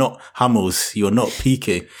 You are not Hummels. You are not PK.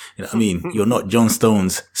 You know what I mean? You're not John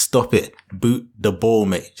Stones. Stop it. Boot the ball,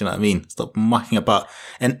 mate. You know what I mean? Stop mucking about.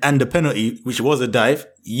 And the penalty, which was a dive,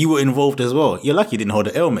 you were involved as well. You're lucky you didn't hold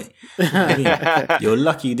the L, mate. You know what I mean? You're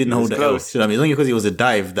lucky you didn't hold the L. You know what I mean? It's only because it was a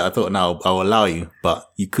dive that I thought, now I'll allow you.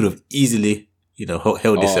 But you could have easily,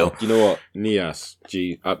 held this L. You know what? Nias.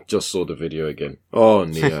 Gee, I just saw the video again. Oh,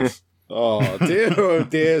 Nias. Oh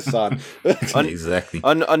dear, son. Exactly.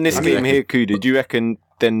 On this game here, Kuda, do you reckon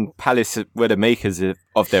then Palace were the makers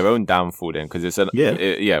of their own downfall then? Because it's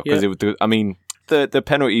the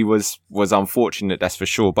penalty was unfortunate, that's for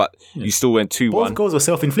sure, but you still went 2-1. Both goals were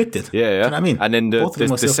self-inflicted. Yeah. Do you know what I mean? And then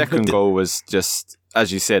the second goal was just,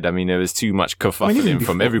 as you said, I mean, there was too much kerfuffling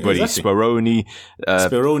from everybody. Exactly. Speroni,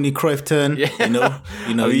 Cruyff turn. You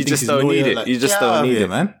just don't need it. You just don't need it,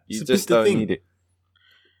 man. You just don't need it.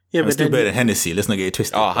 Yeah, but still better than Hennessy. Let's not get it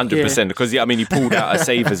twisted. 100%. Because he pulled out a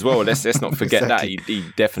save as well. Let's not forget that. He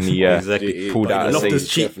definitely pulled out a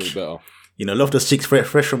save. Loftus-Cheek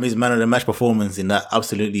fresh from his man of the match performance in that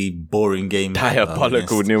absolutely boring game.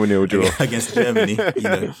 Diabolical 0-0 draw against Germany.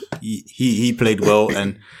 He played well,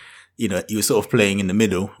 and he was sort of playing in the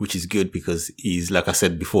middle, which is good because he's, like I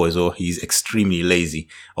said before as well, he's extremely lazy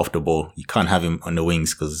off the ball. You can't have him on the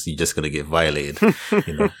wings because you're just gonna get violated.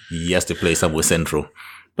 He has to play somewhere central.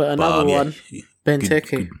 But another one,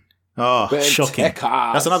 Benteke. Shocking.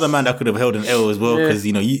 That's another man that could have held an L as well because,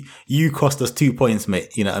 you cost us 2 points,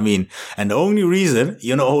 mate. You know what I mean? And the only reason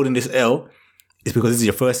you're not holding this L is because this is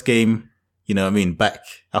your first game, back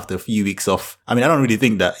after a few weeks off. I mean, I don't really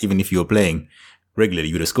think that even if you were playing regularly,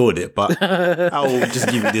 you would have scored it, but I'll just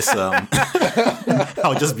give you this,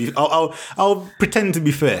 I'll pretend to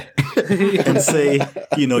be fair and say,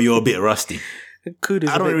 you're a bit rusty. I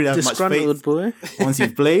don't really have much faith boy. Once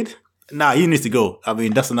you've played. Nah, he needs to go. I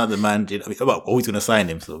mean, that's another man. Always going to sign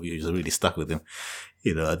him, so we're just really stuck with him.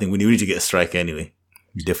 I think we need to get a striker anyway.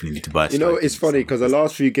 We definitely need to buy a striker. It's funny because the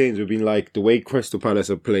last few games we've been like, the way Crystal Palace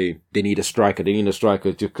are playing, they need a striker just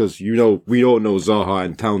because, we all know Zaha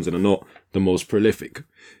and Townsend are not the most prolific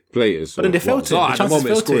players. But then they felt it. At the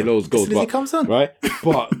moment, scoring those goals. As he comes on. Right?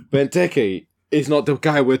 But Benteke is not the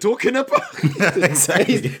guy we're talking about.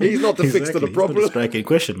 Exactly. He's not the fix to the problem. He's not the striker in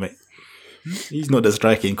question, mate. He's not the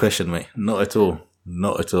striker in question, mate. Not at all.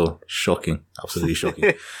 Not at all. Shocking. Absolutely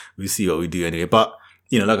shocking. We'll see what we do anyway. But,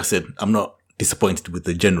 like I said, I'm not disappointed with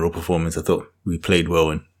the general performance. I thought we played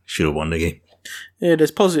well and should have won the game. Yeah,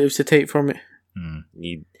 there's positives to take from it.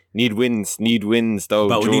 Need wins though.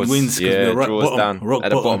 But we need wins because we're draws down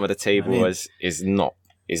at the bottom of the table is not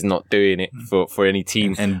doing it for any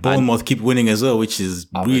team. And Bournemouth keep winning as well, which is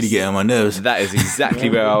really getting on my nerves. That is exactly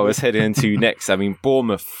where I was heading into next. I mean,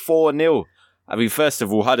 Bournemouth 4-0. I mean, first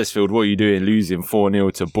of all, Huddersfield, what are you doing losing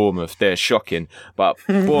 4-0 to Bournemouth? They're shocking. But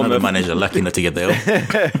Bournemouth... manager lucky not to get there.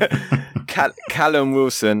 Callum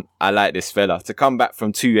Wilson, I like this fella. To come back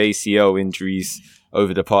from 2 ACL injuries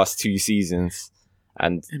over the past 2 seasons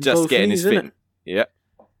and just getting his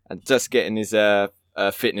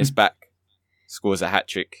fitness back. Scores a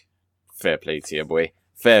hat-trick. Fair play to you, boy.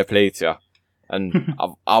 Fair play to you. And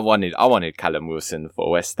I wanted Callum Wilson for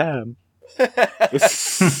West Ham. He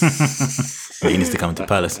needs to come to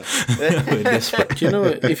Palace. Do you know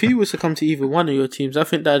what? If he was to come to either one of your teams, I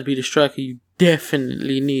think that'd be the striker you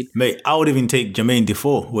definitely need. Mate, I would even take Jermaine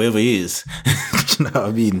Defoe, wherever he is. You know what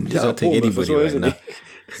I mean? I'll take anybody right now.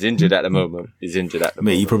 He's injured at the moment.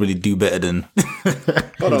 Mate, you probably do better than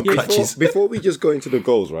Hold on, before we just go into the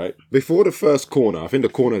goals, right? Before the first corner, I think the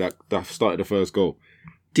corner that started the first goal,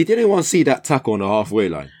 did anyone see that tackle on the halfway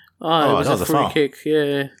line? Oh, it was a free kick.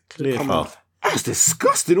 Yeah. Clear foul. That was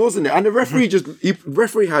disgusting, wasn't it? And the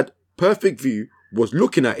referee had perfect view, was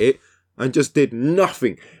looking at it and just did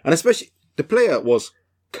nothing. And especially the player was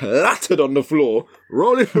clattered on the floor,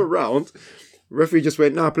 rolling around. Referee just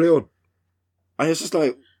went, play on. And it's just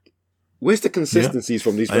like, where's the consistencies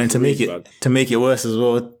from these referees, and to make it worse as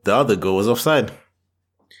well, the other goal was offside.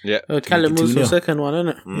 Yeah. Callum was the second one, isn't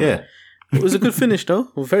it? Yeah. It was a good finish, though.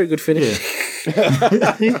 A very good finish.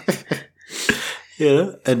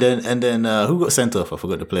 Yeah. And then who got sent off? I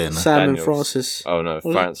forgot the player now. Simon Francis. Oh no,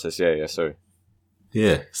 Francis. Yeah. Sorry.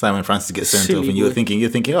 Yeah, Simon Francis gets sent off, and you're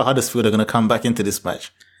thinking, oh, Huddersfield are going to come back into this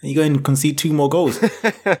match, and you go and concede 2 more goals.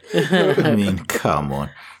 I mean, come on.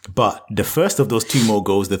 But the first of those 2 more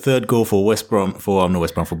goals, the third goal for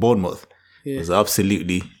for Bournemouth, was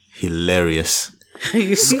absolutely hilarious.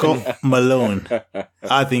 Scott Malone.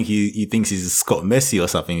 I think he thinks he's Scott Messi or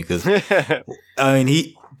something because, I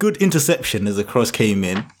mean, good interception as the cross came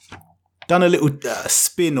in. done a little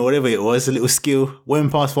spin or whatever it was, a little skill, went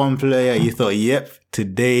past one player. You thought, yep,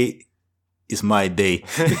 today is my day.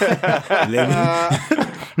 That's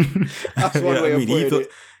one way of putting it.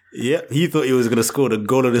 Yeah, he thought he was going to score the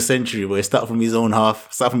goal of the century, but he started from his own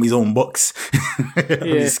half, started from his own box.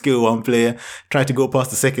 His skill, one player, tried to go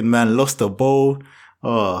past the second man, lost the ball.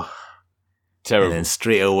 Oh, terrible. And then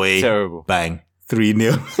straight away, terrible. Bang,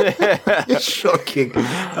 3-0. Shocking.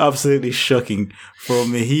 Absolutely shocking.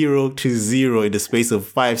 From a hero to 0 in the space of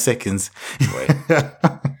 5 seconds.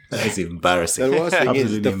 That's embarrassing. The worst thing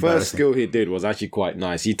is, the first skill he did was actually quite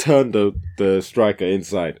nice. He turned the striker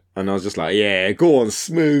inside, and I was just like, yeah, go on,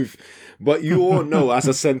 smooth. But you all know, as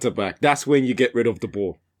a centre-back, that's when you get rid of the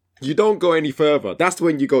ball. You don't go any further. That's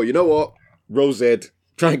when you go, you know what? Rose Ed,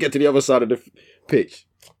 try and get to the other side of the pitch.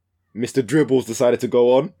 Mr. Dribbles decided to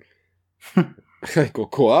go on. I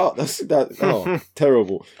got caught out.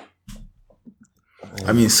 Terrible.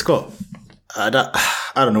 I mean, Scott, I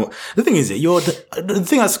don't know. The thing is, the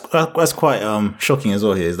thing that's quite shocking as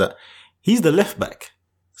well here is that he's the left back.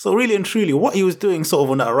 So really and truly, what he was doing sort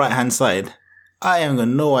of on that right hand side, I have got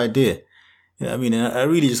no idea. You know what I mean? And I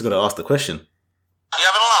really just got to ask the question. Are you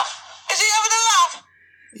having a laugh? Is he having a laugh?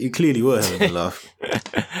 You clearly were having a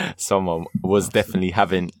laugh. Someone was definitely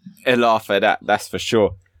having a laugh at that. That's for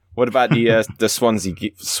sure. What about the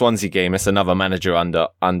Swansea game? It's another manager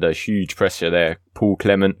under huge pressure there. Paul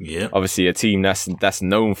Clement. Yeah. Obviously a team that's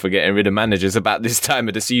known for getting rid of managers about this time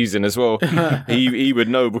of the season as well. he would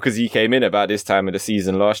know because he came in about this time of the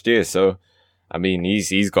season last year. So, I mean,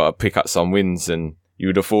 he's got to pick up some wins, and you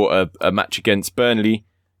would have thought a match against Burnley,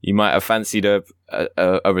 you might have fancied a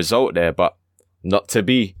result there, but not to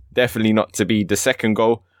be. Definitely not to be. The second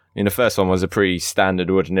goal, the first one was a pretty standard,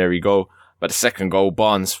 ordinary goal. But the second goal,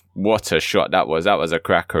 Barnes, what a shot that was. That was a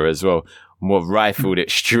cracker as well. Rifled it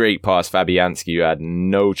straight past Fabianski, who had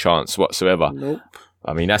no chance whatsoever. Nope.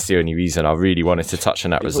 I mean, that's the only reason I really wanted to touch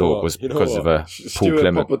on that result was because of Paul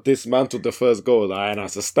Clement. Papa dismantled the first goal, and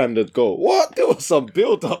that's a standard goal. What? There was some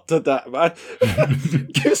build-up to that, man.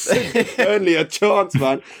 Give Burnley a chance,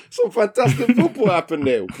 man. Some fantastic football happened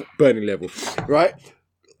there. Burnley level, right?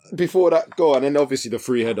 Before that goal, and then obviously the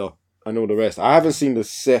free header and all the rest. I haven't seen the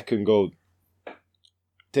second goal.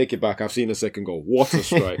 Take it back. I've seen the second goal. What a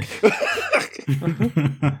strike.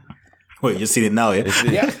 Wait, you've seen it now, yeah?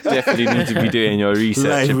 Definitely need to be doing your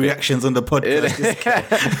research. Live reactions on the podcast.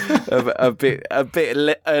 a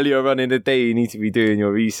bit earlier on in the day, you need to be doing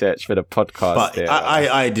your research for the podcast. But there,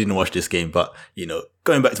 I didn't watch this game, but,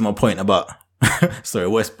 going back to my point about,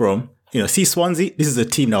 West Brom, see Swansea, this is a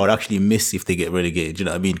team that I would actually miss if they get relegated, you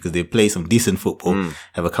know what I mean? Because they play some decent football,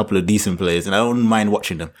 have a couple of decent players, and I don't mind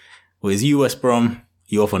watching them. Whereas you, West Brom,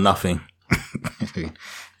 you offer nothing.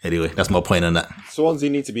 Anyway, that's my point on that. Swansea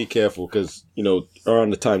need to be careful because, around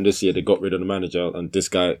the time this year, they got rid of the manager and this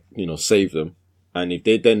guy, saved them. And if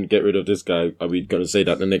they then get rid of this guy, are we going to say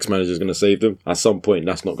that the next manager is going to save them? At some point,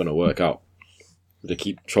 that's not going to work out. They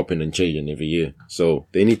keep chopping and changing every year. So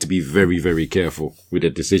they need to be very, very careful with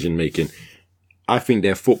their decision making. I think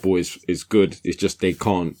their football is good. It's just they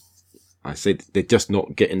can't. I said they're just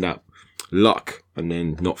not getting that luck and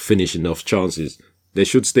then not finishing enough chances. They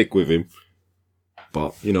should stick with him.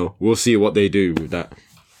 But, we'll see what they do with that.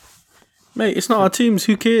 Mate, it's not our teams.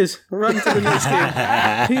 Who cares? Run to the next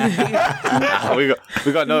game.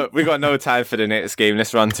 we got no time for the next game.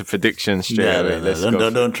 Let's run to predictions straight away.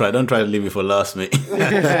 Don't try to leave it for last, mate.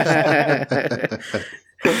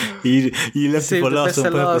 You left it for last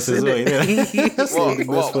on purpose as well.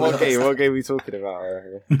 What game are we talking about?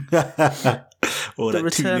 The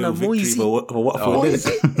return of Moisey.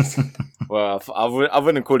 Well, I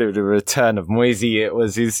wouldn't call it the return of Moisey. It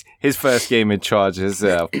was his first game in charge as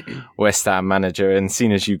West Ham manager. And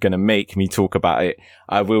seeing as you're going to make me talk about it,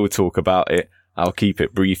 I will talk about it. I'll keep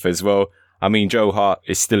it brief as well. I mean, Joe Hart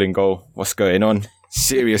is still in goal. What's going on?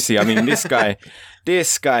 Seriously, I mean,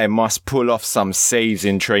 this guy must pull off some saves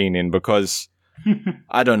in training because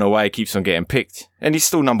I don't know why he keeps on getting picked. And he's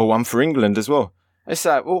still number 1 for England as well. It's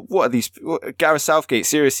like, what are these? Gareth Southgate,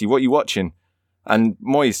 seriously, what are you watching? And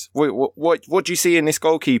Moyes, what do you see in this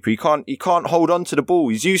goalkeeper? He can't hold on to the ball.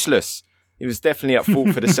 He's useless. He was definitely at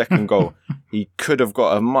fault for the second goal. He could have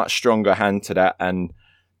got a much stronger hand to that and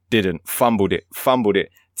didn't. Fumbled it.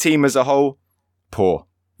 Team as a whole, poor.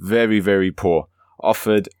 Very, very poor.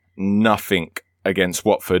 Offered nothing against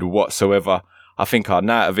Watford whatsoever. I think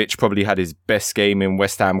Arnautovic probably had his best game in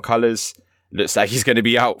West Ham colours. Looks like he's going to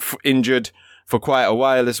be out injured for quite a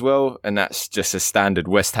while as well, and that's just a standard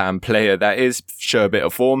West Ham player. That is, show a bit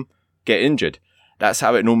of form, get injured. That's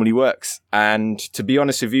how it normally works. And to be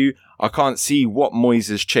honest with you, I can't see what Moyes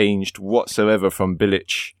has changed whatsoever from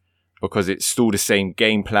Bilic because it's still the same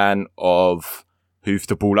game plan of hoof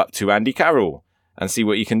the ball up to Andy Carroll and see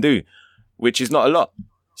what he can do, which is not a lot.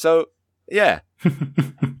 So, yeah,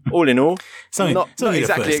 all in all, not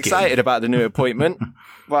exactly excited about the new appointment,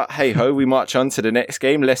 but hey ho, we march on to the next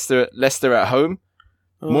game. Leicester at home.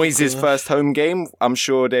 Moyes' first home game. I'm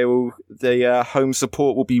sure the home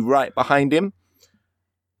support will be right behind him.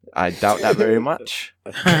 I doubt that very much.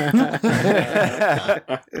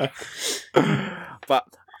 But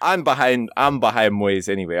I'm behind Moyes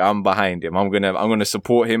anyway. I'm behind him. I'm gonna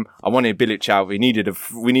support him. I wanted Bilic out. We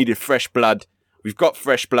needed fresh blood. We've got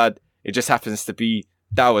fresh blood. It just happens to be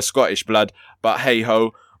dour Scottish blood. But hey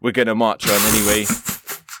ho, we're gonna march on anyway.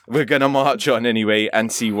 We're gonna march on anyway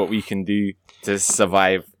and see what we can do to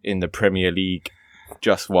survive in the Premier League.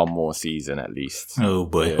 Just one more season at least. Oh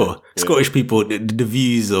boy. Scottish people, the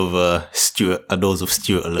views of Stuart are those of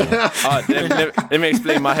Stuart alone. Let me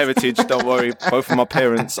explain my heritage. Don't worry. Both of my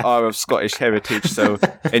parents are of Scottish heritage, so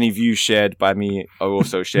any views shared by me are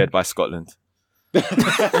also shared by Scotland. I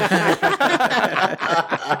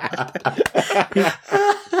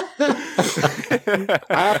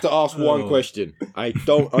have to ask one question. I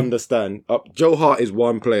don't understand. Joe Hart is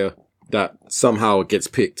one player that somehow gets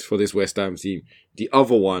picked for this West Ham team. The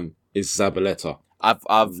other one is Zabaleta.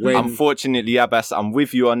 Unfortunately, Abbas, I'm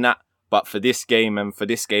with you on that. But for this game and for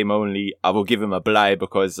this game only, I will give him a bye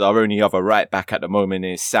because our only other right back at the moment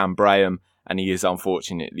is Sam Bryan, and he is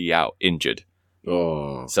unfortunately out injured.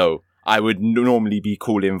 Oh, so I would normally be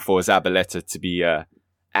calling for Zabaleta to be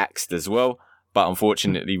axed as well, but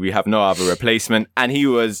unfortunately we have no other replacement, and he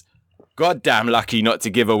was goddamn lucky not to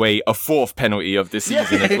give away a fourth penalty of the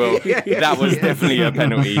season as well. That was definitely a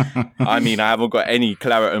penalty. I mean, I haven't got any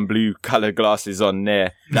claret and blue colour glasses on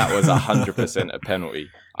there. That was 100% a penalty.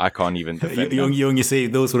 I can't even defend that. You only say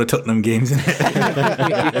those were the Tottenham games.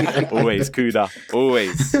 Always, Kuda.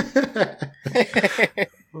 Always.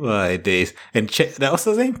 My days. And check that, what's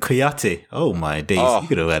his name? Kouyaté. Oh my days. You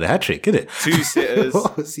could have had a hat-trick, could it? 2 sitters.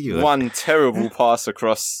 One terrible pass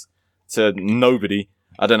across to nobody.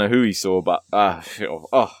 I don't know who he saw, but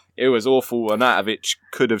it was awful. Arnautovic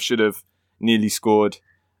should have nearly scored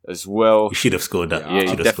as well. He should have scored that.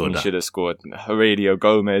 Yeah, he definitely should have scored. Aurelio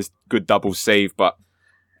Gomez, good double save, but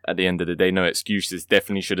at the end of the day, no excuses.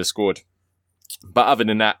 Definitely should have scored. But other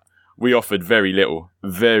than that, we offered very little.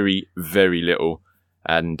 Very, very little.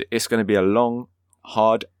 And it's going to be a long,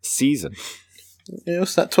 hard season. Yeah,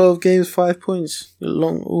 what's that? 12 games, 5 points.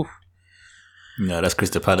 Long. Ooh. No, that's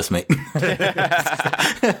Crystal Palace, mate. We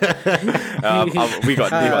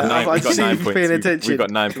got 9 points. We got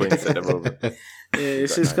 9 points at the moment. Yeah,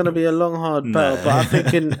 it's going to be a long, hard battle. But I'm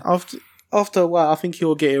thinking after a while, I think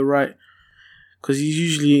he'll get it right. Because he's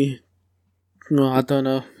usually... No, I don't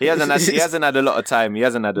know. He hasn't had a lot of time. He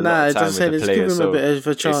hasn't had a lot of time with the players. Give him a bit of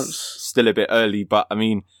a chance. It's still a bit early, but I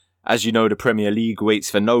mean, as you know, the Premier League waits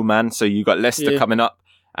for no man. So you got Leicester coming up,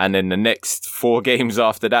 and then the next 4 games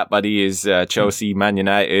after that, buddy, is Chelsea, Man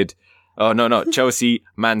United. Oh no, Chelsea,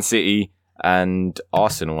 Man City, and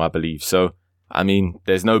Arsenal, I believe. So I mean,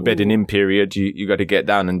 there's no bedding in period. You got to get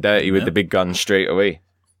down and dirty with the big guns straight away.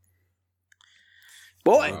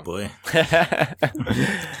 Boy.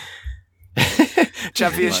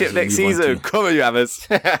 Championship next season. Come on, you hammers.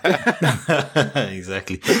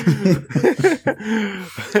 Exactly.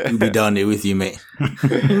 We'll be down there with you, mate.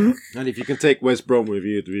 And if you can take West Brom with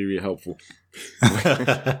you, it'd be really helpful.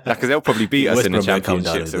 Because they'll probably beat us in the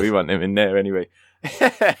Championship, so we want them in there anyway.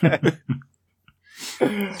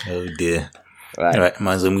 Oh dear. All right,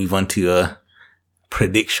 might as well move on to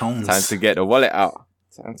predictions. Time to get the wallet out.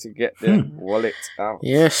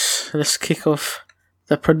 Yes, let's kick off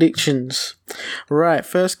the predictions. Right,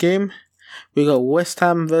 first game, we got West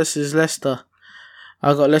Ham versus Leicester.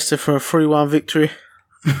 I got Leicester for a 3-1 victory.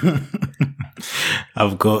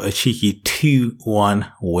 I've got a cheeky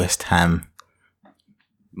 2-1 West Ham.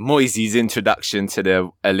 Moyes' introduction to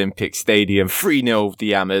the Olympic Stadium, 3-0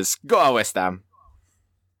 the Hammers. Go on, West Ham.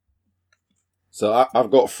 So I've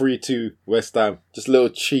got 3-2 West Ham. Just a little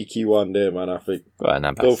cheeky one there, man, I think.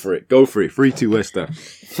 Go for it. 3-2 West Ham.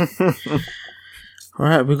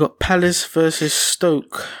 Alright, we got Palace versus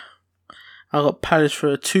Stoke. I got Palace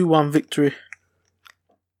for a 2-1 victory.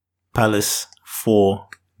 Palace 4-0.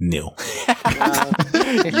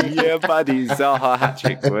 Yeah, buddy. Zaha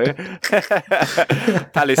hat-trick, boy.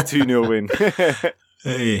 Palace 2-0 win.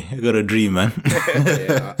 Hey, I got a dream, man.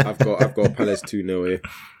 Yeah, I've got Palace 2-0 here.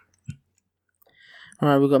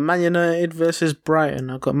 Alright, we got Man United versus Brighton.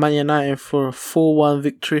 I got Man United for a 4-1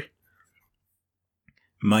 victory.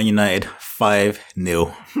 Man United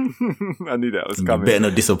 5-0. I knew that was coming. You better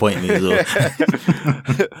not disappoint me as well.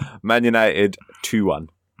 Man United 2-1.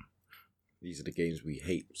 These are the games we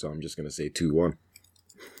hate, so I'm just going to say 2-1.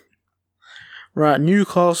 Right,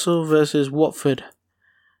 Newcastle versus Watford.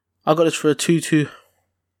 I got this for a 2-2.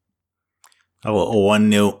 I got a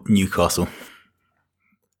 1-0 Newcastle.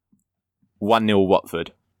 1-0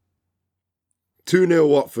 Watford. 2-0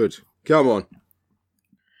 Watford. Come on.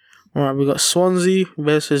 Right, we got Swansea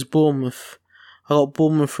versus Bournemouth. I got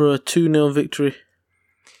Bournemouth for a 2-0 victory.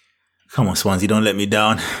 Come on, Swansea, don't let me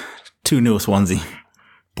down. 2-0 Swansea.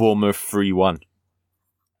 Bournemouth 3-1.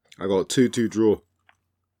 I got 2-2 draw.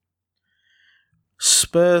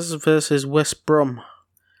 Spurs versus West Brom.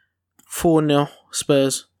 4-0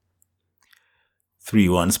 Spurs.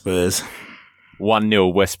 3-1 Spurs.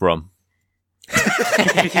 1-0 West Brom.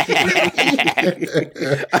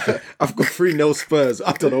 I've got 3-0 Spurs.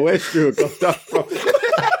 I don't know where Stuart got that from.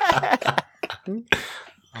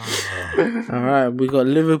 Alright, we got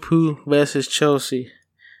Liverpool versus Chelsea.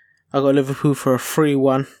 I got Liverpool for a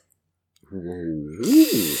 3-1.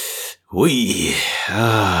 Wee.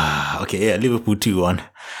 Okay, yeah, Liverpool 2-1.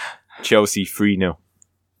 Chelsea 3-0.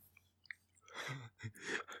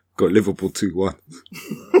 Got Liverpool 2-1.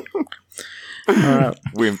 Alright.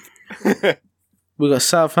 Wimp. We got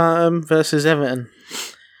Southampton versus Everton.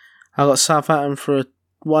 I got Southampton for a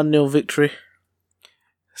 1-0 victory.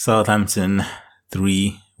 Southampton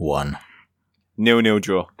 3-1. 0-0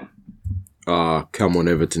 draw. Come on,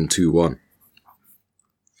 Everton 2-1.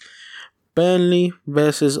 Burnley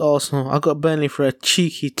versus Arsenal. I got Burnley for a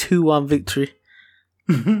cheeky 2-1 victory.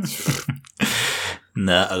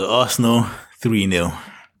 Nah, I got Arsenal 3-0.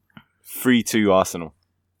 3-2 Arsenal.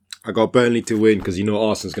 I got Burnley to win because you know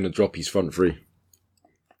Arsenal's going to drop his front three.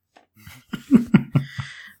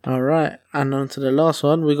 Alright, and on to the last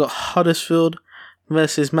one. We got Huddersfield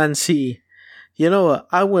versus Man City. You know what?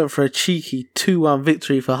 I went for a cheeky 2-1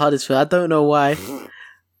 victory for Huddersfield. I don't know why,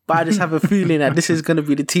 but I just have a feeling that this is going to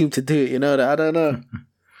be the team to do it. You know that? I don't know.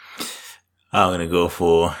 I'm going to go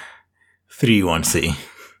for 3-1 City.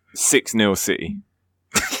 6-0 City.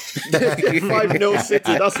 5-0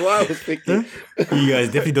 City, that's what I was thinking. You guys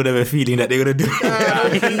definitely don't have a feeling that they're going to do it.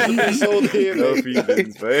 No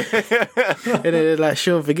feelings, mate. And then they're like,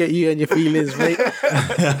 Sean, forget you and your feelings, mate.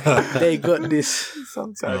 They got this.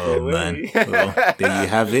 Oh, man. Well, there you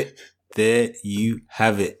have it. There you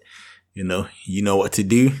have it. You know what to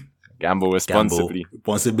do. Gamble responsibly.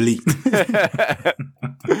 Responsibly.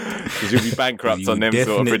 Because you'll be bankrupt on them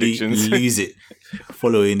sort of predictions. Lose it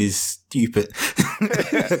following these stupid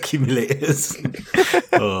accumulators.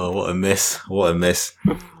 Oh, what a mess. What a mess.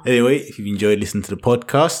 Anyway, if you've enjoyed listening to the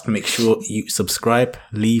podcast, make sure you subscribe,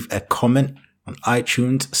 leave a comment on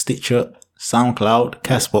iTunes, Stitcher, SoundCloud,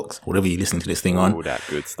 Castbox, whatever you listen to this thing on. All that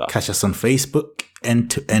good stuff. Catch us on Facebook, End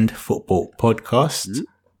to End Football Podcast,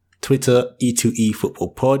 Twitter, E2E Football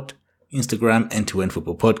Pod, Instagram, End to End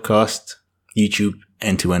Football Podcast, YouTube,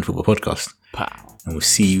 End to End Football Podcast. Pow. And we'll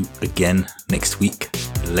see you again next week.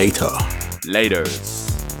 Later.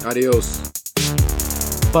 Laters. Adios.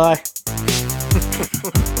 Bye.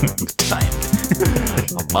 Time.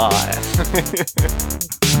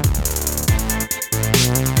 Bye.